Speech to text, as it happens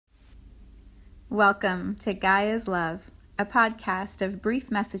Welcome to Gaia's Love, a podcast of brief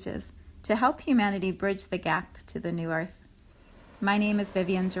messages to help humanity bridge the gap to the new earth. My name is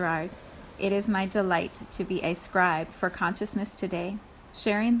Vivian Gerard. It is my delight to be a scribe for consciousness today,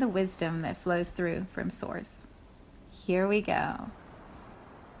 sharing the wisdom that flows through from Source. Here we go.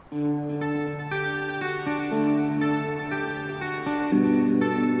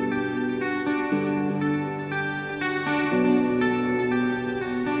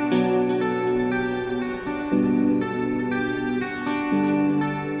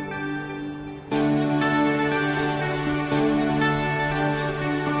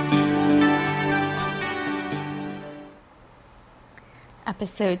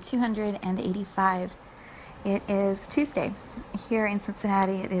 Episode 285. It is Tuesday. Here in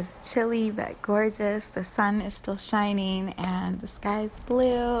Cincinnati, it is chilly but gorgeous. The sun is still shining and the sky is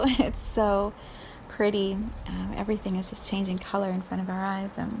blue. It's so pretty. Everything is just changing color in front of our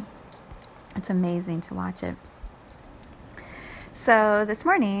eyes, and it's amazing to watch it. So this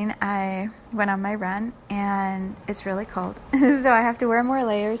morning, I went on my run, and it's really cold. So I have to wear more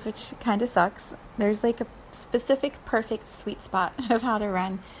layers, which kind of sucks. There's like a specific, perfect, sweet spot of how to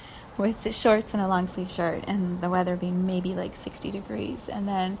run with the shorts and a long sleeve shirt, and the weather being maybe like 60 degrees. And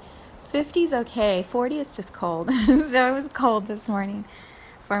then 50 is okay. 40 is just cold. So it was cold this morning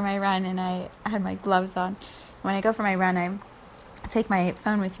for my run, and I had my gloves on. When I go for my run, I take my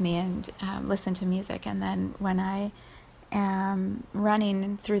phone with me and listen to music. And then when I am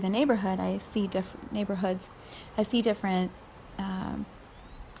running through the neighborhood, I see different neighborhoods. I see different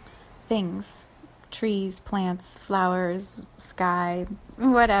things, trees, plants, flowers, sky,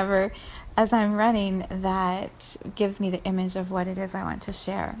 whatever, as I'm running, that gives me the image of what it is I want to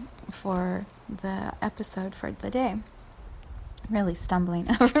share for the episode for the day. I'm really stumbling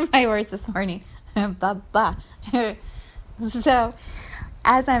over my words this morning. So,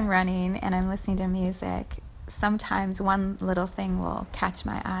 as I'm running and I'm listening to music, sometimes one little thing will catch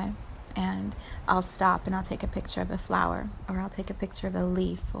my eye, and I'll stop and I'll take a picture of a flower, or I'll take a picture of a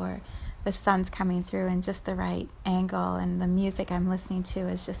leaf, or the sun's coming through in just the right angle, and the music I'm listening to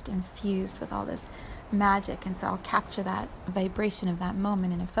is just infused with all this magic, and so I'll capture that vibration of that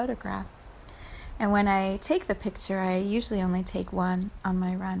moment in a photograph. And when I take the picture, I usually only take one on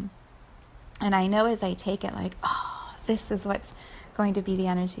my run, and I know as I take it, like, oh, this is what's going to be the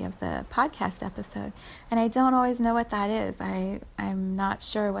energy of the podcast episode. And I don't always know what that is. I'm not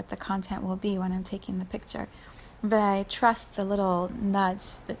sure what the content will be when I'm taking the picture. But I trust the little nudge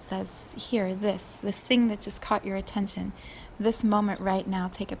that says, here, this thing that just caught your attention, this moment right now,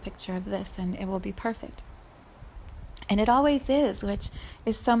 take a picture of this and it will be perfect. And it always is, which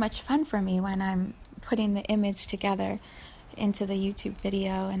is so much fun for me when I'm putting the image together into the YouTube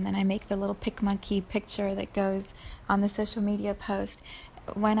video, and then I make the little PicMonkey picture that goes on the social media post.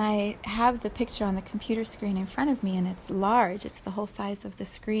 When I have the picture on the computer screen in front of me and it's large, it's the whole size of the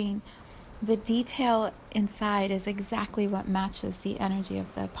screen, the detail inside is exactly what matches the energy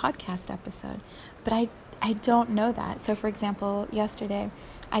of the podcast episode. But I don't know that. So for example, yesterday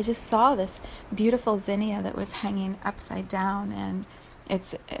I just saw this beautiful zinnia that was hanging upside down, and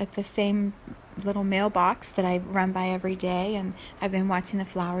it's at the same little mailbox that I run by every day, and I've been watching the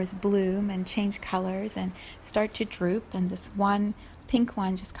flowers bloom and change colors and start to droop, and this one pink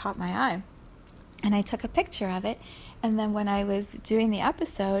one just caught my eye. And I took a picture of it, and then when I was doing the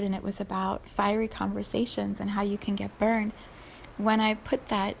episode, and it was about fiery conversations and how you can get burned, when I put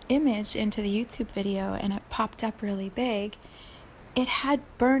that image into the YouTube video and it popped up really big, it had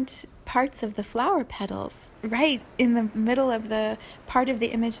burnt parts of the flower petals right in the middle of the part of the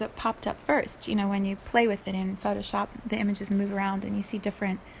image that popped up first. You know, when you play with it in Photoshop, the images move around and you see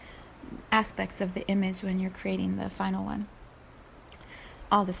different aspects of the image when you're creating the final one.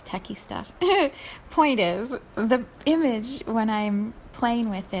 All this techie stuff. Point is, the image, when I'm playing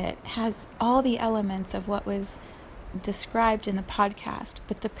with it, has all the elements of what was described in the podcast,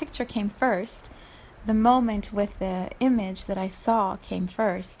 but the picture came first. The moment with the image that I saw came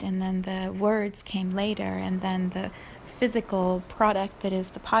first, and then the words came later, and then the physical product that is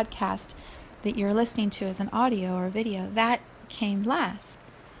the podcast that you're listening to as an audio or video, that came last.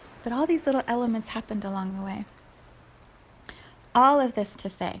 But all these little elements happened along the way. All of this to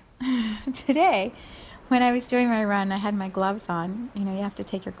say, today, when I was doing my run, I had my gloves on. You know, you have to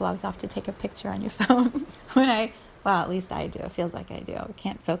take your gloves off to take a picture on your phone. Well, at least I do. It feels like I do. I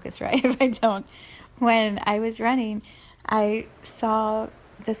can't focus right if I don't. When I was running, I saw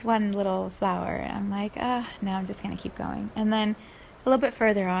this one little flower, and I'm like, no, I'm just going to keep going. And then a little bit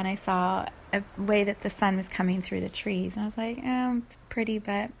further on, I saw a way that the sun was coming through the trees. And I was like, it's pretty,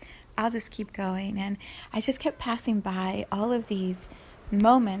 but I'll just keep going. And I just kept passing by all of these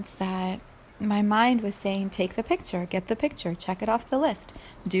moments that my mind was saying, take the picture, get the picture, check it off the list,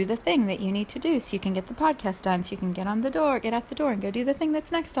 do the thing that you need to do so you can get the podcast done, so you can get out the door and go do the thing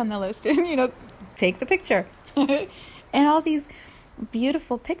that's next on the list, and, take the picture. And all these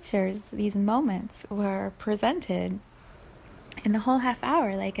beautiful pictures, these moments were presented in the whole half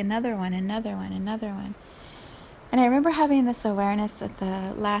hour, like another one. And I remember having this awareness at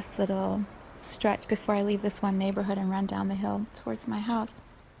the last little stretch before I leave this one neighborhood and run down the hill towards my house.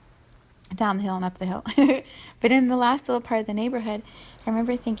 Down the hill and up the hill. But in the last little part of the neighborhood, I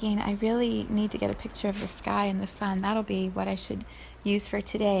remember thinking, I really need to get a picture of the sky and the sun. That'll be what I should use for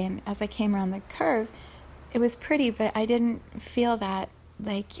today. And as I came around the curve, it was pretty, but I didn't feel that,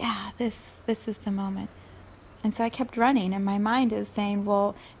 like, yeah, this is the moment. And so I kept running, and my mind is saying,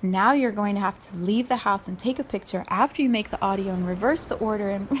 well, now you're going to have to leave the house and take a picture after you make the audio and reverse the order,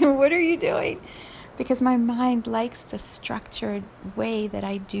 and what are you doing? Because my mind likes the structured way that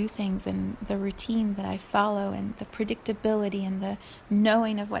I do things and the routine that I follow and the predictability and the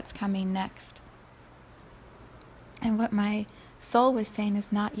knowing of what's coming next. And what my soul was saying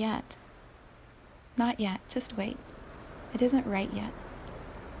is not yet. Not yet. Just wait. It isn't right yet.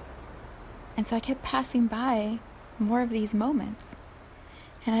 And so I kept passing by more of these moments.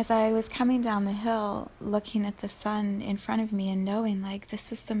 And as I was coming down the hill, looking at the sun in front of me and knowing, like,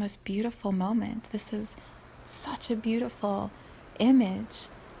 this is the most beautiful moment. This is such a beautiful image.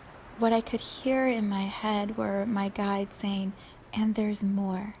 What I could hear in my head were my guides saying, and there's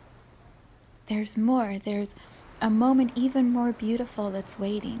more. There's more. There's a moment even more beautiful that's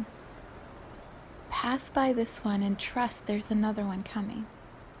waiting. Pass by this one and trust there's another one coming.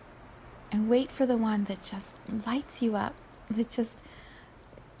 And wait for the one that just lights you up, that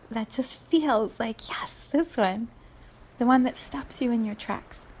just feels like, yes, this one. The one that stops you in your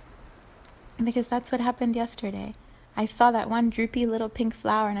tracks. Because that's what happened yesterday. I saw that one droopy little pink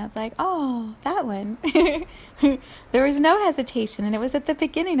flower and I was like, oh, that one. There was no hesitation, and it was at the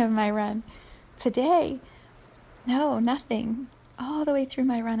beginning of my run. Today, no, nothing. All the way through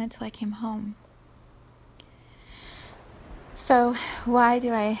my run until I came home. So why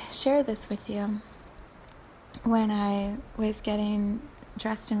do I share this with you? When I was getting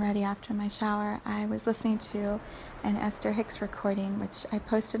dressed and ready after my shower, I was listening to an Esther Hicks recording, which I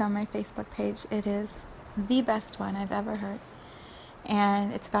posted on my Facebook page. It is the best one I've ever heard.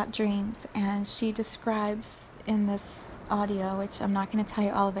 And it's about dreams. And she describes in this audio, which I'm not going to tell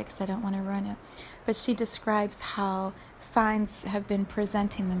you all of it because I don't want to ruin it, but she describes how signs have been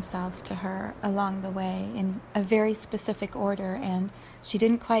presenting themselves to her along the way in a very specific order, and she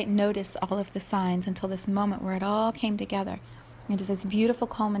didn't quite notice all of the signs until this moment where it all came together into this beautiful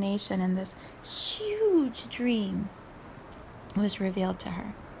culmination, and this huge dream was revealed to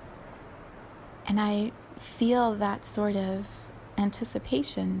her. And I feel that sort of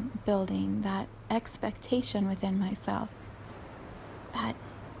anticipation building, that expectation within myself, that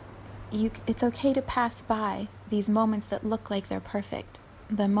it's okay to pass by these moments that look like they're perfect.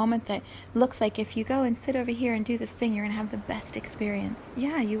 The moment that looks like if you go and sit over here and do this thing, you're going to have the best experience.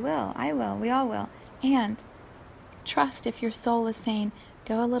 Yeah, you will. I will. We all will. And trust if your soul is saying,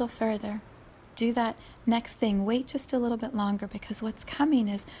 go a little further. Do that next thing. Wait just a little bit longer, because what's coming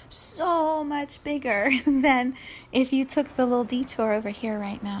is so much bigger than if you took the little detour over here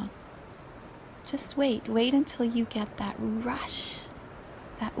right now. Just wait. Wait until you get that rush,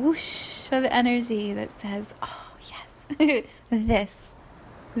 that whoosh of energy that says, oh, yes,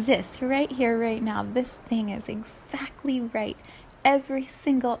 this right here, right now, this thing is exactly right. Every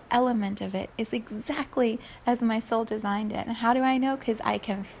single element of it is exactly as my soul designed it. And how do I know? Because I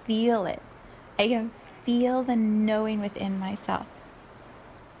can feel it. I can feel the knowing within myself.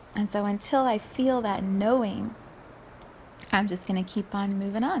 And so until I feel that knowing, I'm just going to keep on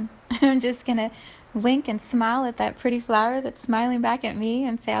moving on. I'm just going to wink and smile at that pretty flower that's smiling back at me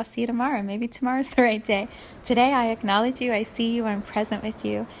and say, I'll see you tomorrow. Maybe tomorrow's the right day. Today I acknowledge you. I see you. I'm present with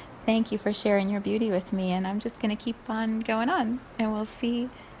you. Thank you for sharing your beauty with me. And I'm just going to keep on going on. And we'll see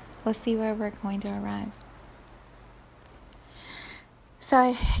where we're going to arrive. So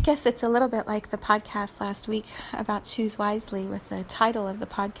I guess it's a little bit like the podcast last week about Choose Wisely with the title of the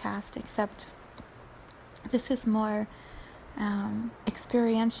podcast, except this is more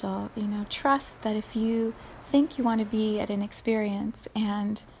experiential. Trust that if you think you want to be at an experience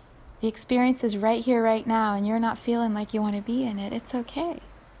and the experience is right here, right now, and you're not feeling like you want to be in it, it's okay.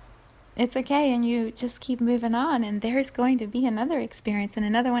 It's okay, and you just keep moving on, and there's going to be another experience and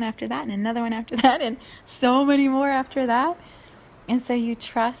another one after that and another one after that and so many more after that. And so you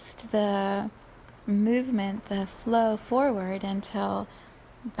trust the movement, the flow forward until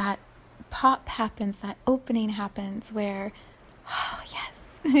that pop happens, that opening happens where, oh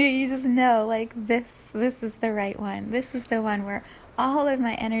yes, You just know, like, this is the right one. This is the one where all of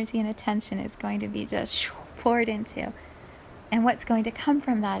my energy and attention is going to be just poured into. And what's going to come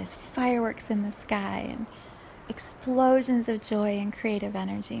from that is fireworks in the sky and explosions of joy and creative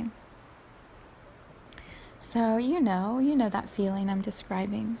energy. So you know that feeling I'm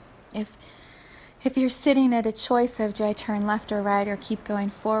describing. If you're sitting at a choice of do I turn left or right or keep going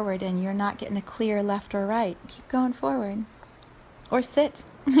forward, and you're not getting a clear left or right, keep going forward. Or sit.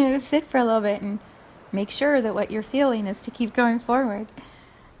 Sit for a little bit and make sure that what you're feeling is to keep going forward.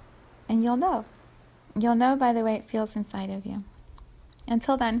 And you'll know. You'll know by the way it feels inside of you.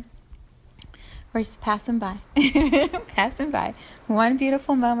 Until then, we're just passing by. Passing by. One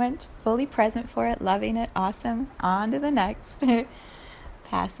beautiful moment, fully present for it, loving it, awesome. On to the next.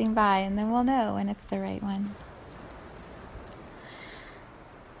 Passing by, and then we'll know when it's the right one.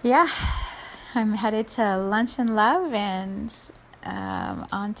 Yeah, I'm headed to Lunch and Love and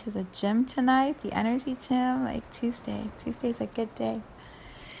on to the gym tonight, the energy gym, like Tuesday. Tuesday's a good day.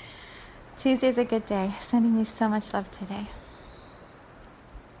 Tuesday's a good day. Sending you so much love today.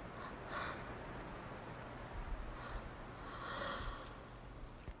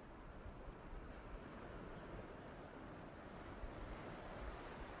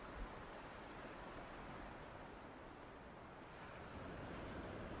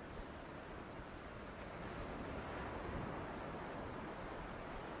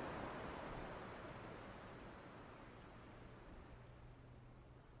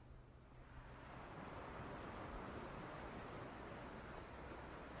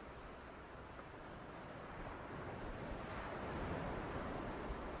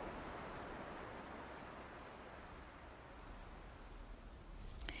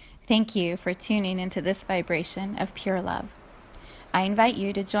 Thank you for tuning into this vibration of pure love. I invite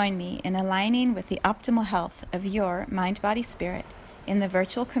you to join me in aligning with the optimal health of your mind, body, spirit in the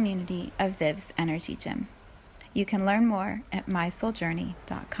virtual community of Viv's Energy Gym. You can learn more at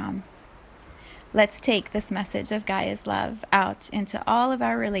mysouljourney.com. Let's take this message of Gaia's love out into all of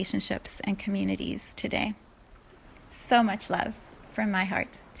our relationships and communities today. So much love from my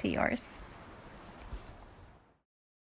heart to yours.